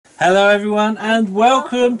Hello everyone and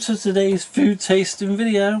welcome to today's food tasting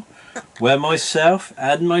video where myself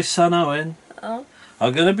and my son Owen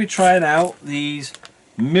are going to be trying out these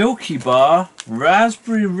Milky Bar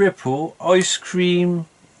Raspberry Ripple ice cream.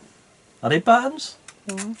 Are they buttons?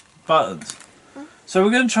 Buttons. So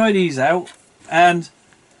we're going to try these out and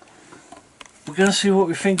we're going to see what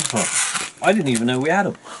we think of them. I didn't even know we had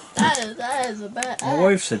them. That is a bit. My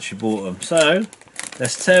wife said she bought them. So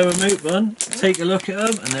let's tear them open, take a look at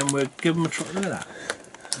them, and then we'll give them a try. Look at that.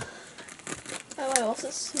 Oh wait, what's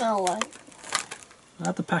it smell like? I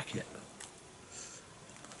had the packet.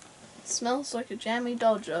 It smells like a jammy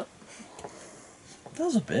Dodger.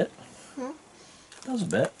 Does a bit. Does a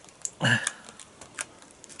bit. I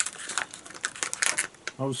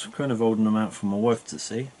was kind of holding them out for my wife to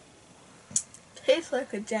see. Tastes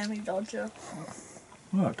like a jammy Dodger.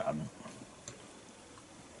 Well done.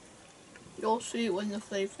 You'll see when the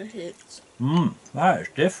flavour hits. That is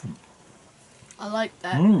different. I like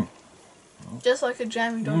that. Just like a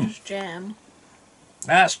jammy Dodger's jam.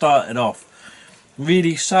 That started off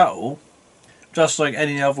really subtle, just like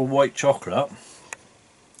any other white chocolate.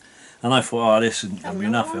 And I thought, oh, this isn't going to be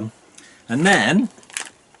nothing. And then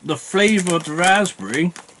the flavoured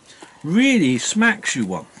raspberry really smacks you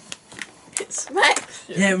one. It smacks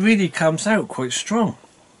you? Yeah, it really comes out quite strong.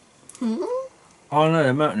 Oh no,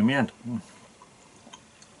 they're melting in my hand.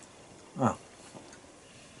 Oh.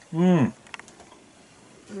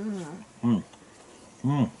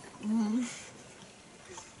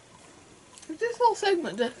 Is this whole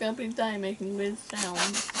segment just going to be day making weird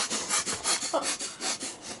sounds?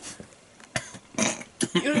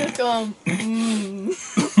 You're just going,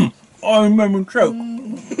 I'm having choke.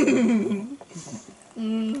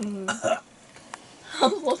 I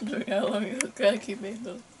was wondering how long it was going to keep making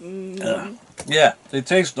those. Yeah, they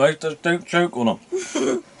taste nice, just don't choke on them.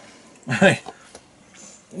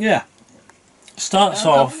 Yeah. Starts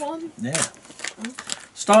off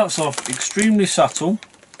extremely subtle,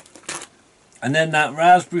 and then that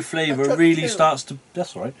raspberry flavour really starts to,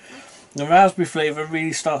 that's right, the raspberry flavour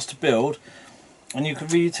really starts to build and you can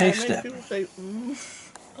really taste it. Say,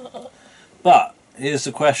 But here's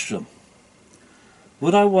the question,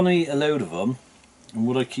 would I want to eat a load of them and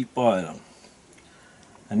would I keep buying them?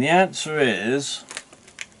 And the answer is,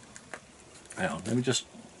 hang on, let me just,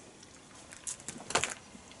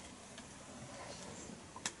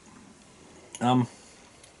 I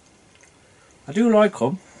do like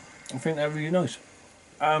them. I think they're really nice.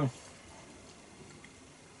 But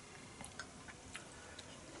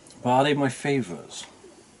are they my favourites?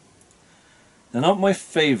 They're not my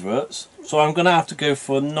favourites, so I'm going to have to go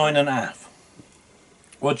for 9.5.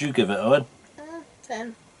 What do you give it, Owen?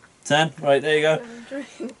 10. 10? Right, there you go.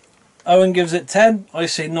 Owen gives it 10. I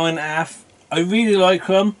say 9.5. I really like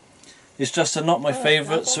them. It's just they're not my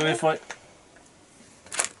favourite, so if I...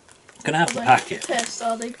 Can I have the packet? Test,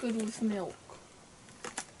 are they good with milk?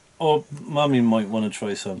 Or Mummy might want to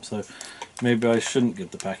try some, so maybe I shouldn't give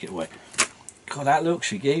the packet away. God, that look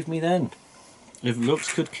she gave me then. If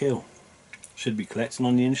looks could kill. Should be collecting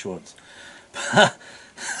on the insurance.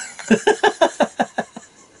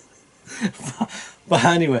 But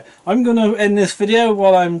anyway, I'm going to end this video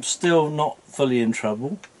while I'm still not fully in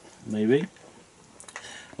trouble. Maybe.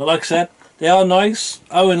 But like I said, they are nice.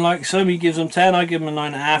 Owen likes them. He gives them 10. I give them a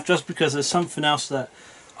 9.5 just because there's something else that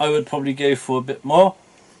I would probably go for a bit more.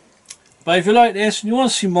 But if you like this and you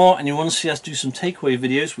want to see more and you want to see us do some takeaway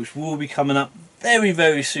videos, which will be coming up very,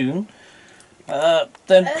 very soon,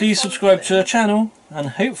 then please subscribe to the channel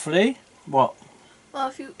and hopefully, what?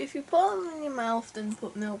 Well, if you put them in your mouth and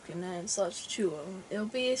put milk in there and start to chew them, it'll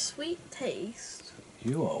be a sweet taste.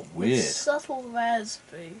 You are weird. With subtle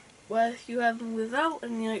raspberry. Where if you have them without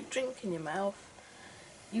any like drink in your mouth,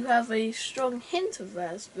 you have a strong hint of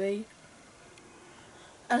raspberry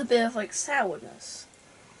and a bit of like sourness.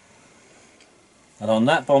 And on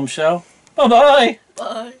that bombshell, bye bye!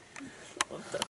 Bye.